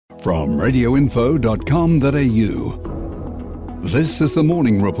from radioinfo.com.au. This is the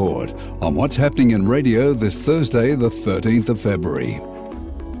Morning Report on what's happening in radio this Thursday, the 13th of February.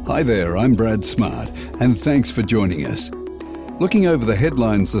 Hi there, I'm Brad Smart, and thanks for joining us. Looking over the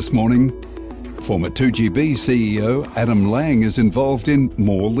headlines this morning, former 2GB CEO Adam Lang is involved in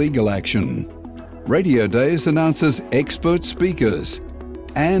more legal action. Radio Days announces expert speakers,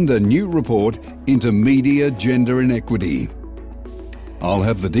 and a new report into media gender inequity. I'll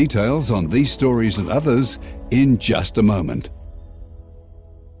have the details on these stories and others in just a moment.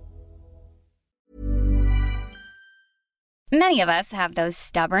 Many of us have those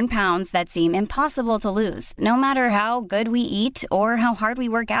stubborn pounds that seem impossible to lose, no matter how good we eat or how hard we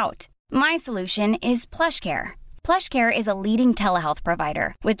work out. My solution is PlushCare. PlushCare is a leading telehealth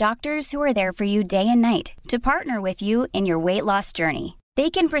provider with doctors who are there for you day and night to partner with you in your weight loss journey. They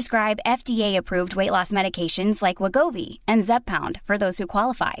can prescribe FDA-approved weight loss medications like Wegovy and Zepbound for those who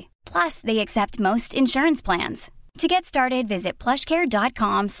qualify. Plus, they accept most insurance plans. To get started, visit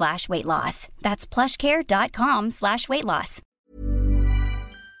plushcare.com/weightloss. That's plushcare.com/weightloss.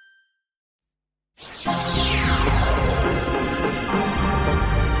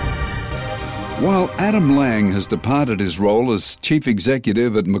 While Adam Lang has departed his role as chief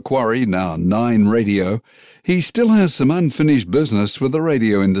executive at Macquarie, now Nine Radio, he still has some unfinished business with the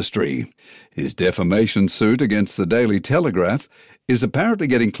radio industry. His defamation suit against the Daily Telegraph is apparently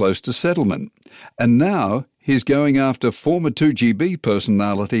getting close to settlement, and now he's going after former 2GB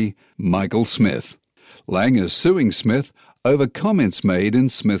personality Michael Smith. Lang is suing Smith over comments made in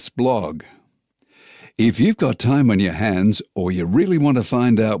Smith's blog. If you've got time on your hands, or you really want to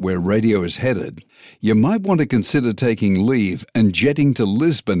find out where radio is headed, you might want to consider taking leave and jetting to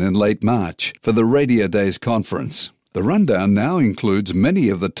Lisbon in late March for the Radio Days conference. The rundown now includes many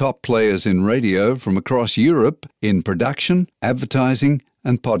of the top players in radio from across Europe in production, advertising,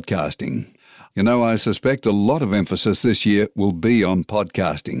 and podcasting. You know, I suspect a lot of emphasis this year will be on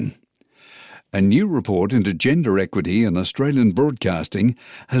podcasting. A new report into gender equity in Australian broadcasting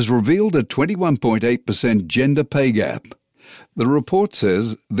has revealed a 21.8% gender pay gap. The report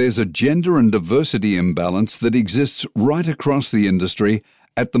says there's a gender and diversity imbalance that exists right across the industry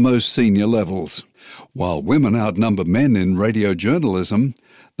at the most senior levels. While women outnumber men in radio journalism,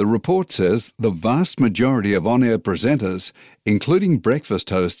 the report says the vast majority of on-air presenters, including breakfast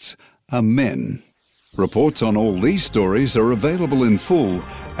hosts, are men. Reports on all these stories are available in full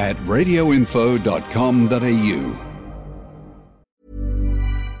at radioinfo.com.au.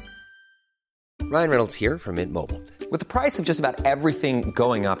 Ryan Reynolds here from Mint Mobile. With the price of just about everything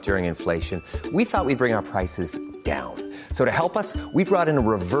going up during inflation, we thought we'd bring our prices down. So to help us, we brought in a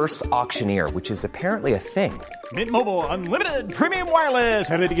reverse auctioneer, which is apparently a thing. Mint Mobile Unlimited Premium Wireless.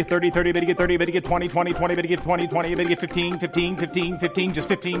 How to get 30, 30, bit to get 30, bit to get 20, 20, 20, bit to get 20, 20, bit to get 15, 15, 15, 15, just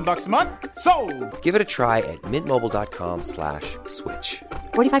 $15 a month? Sold! Give it a try at mintmobile.com/switch.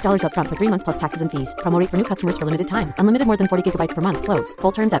 $45 up front for 3 months plus taxes and fees. Promo rate for new customers for limited time. Unlimited more than 40 gigabytes per month. Slows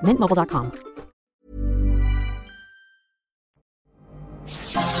full terms at mintmobile.com.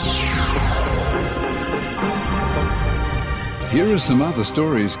 Here are some other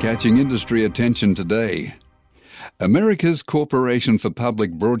stories catching industry attention today. America's Corporation for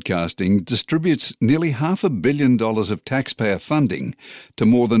Public Broadcasting distributes nearly $500 million of taxpayer funding to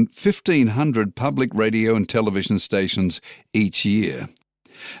more than 1,500 public radio and television stations each year.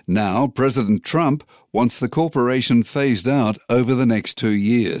 Now, President Trump wants the corporation phased out over the next 2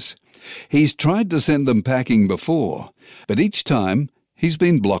 years. He's tried to send them packing before, but each time he's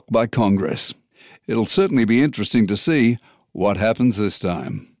been blocked by Congress. It'll certainly be interesting to see what happens this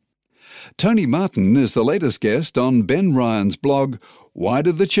time. Tony Martin is the latest guest on Ben Ryan's blog, Why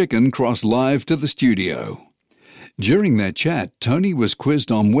Did the Chicken Cross Live to the Studio? During their chat, Tony was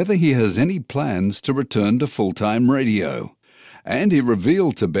quizzed on whether he has any plans to return to full-time radio. And he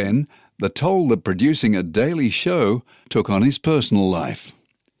revealed to Ben the toll that producing a daily show took on his personal life.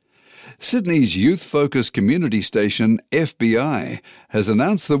 Sydney's youth-focused community station, FBI, has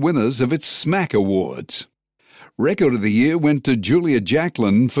announced the winners of its SMAC Awards. Record of the Year went to Julia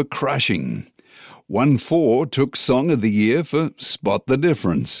Jacklin for Crushing. 1-4 took Song of the Year for Spot the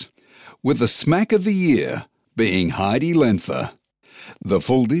Difference, with the Smack of the Year being Heidi Lenfer. The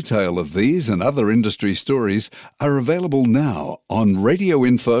full detail of these and other industry stories are available now on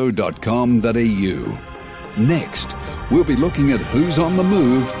radioinfo.com.au. Next, we'll be looking at who's on the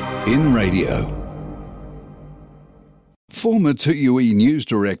move in radio. Former 2UE News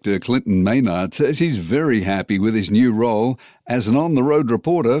Director Clinton Maynard says he's very happy with his new role as an on-the-road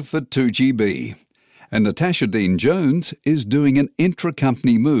reporter for 2GB. And Natasha Dean Jones is doing an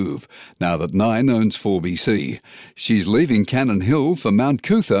intra-company move now that Nine owns 4BC. She's leaving Cannon Hill for Mount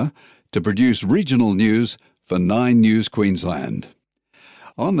Cootha to produce regional news for 9 News Queensland.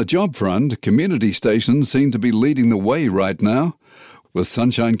 On the job front, community stations seem to be leading the way right now, with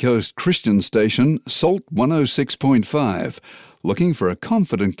Sunshine Coast Christian station Salt 106.5 looking for a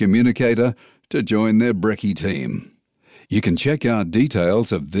confident communicator to join their Brekkie team. You can check out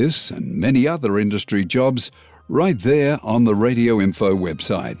details of this and many other industry jobs right there on the Radio Info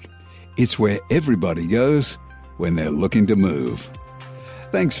website. It's where everybody goes when they're looking to move.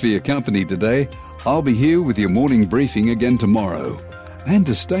 Thanks for your company today. I'll be here with your morning briefing again tomorrow. And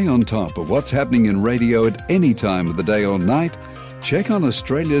to stay on top of what's happening in radio at any time of the day or night, check on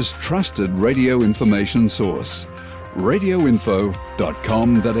Australia's trusted radio information source,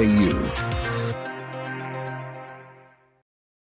 radioinfo.com.au.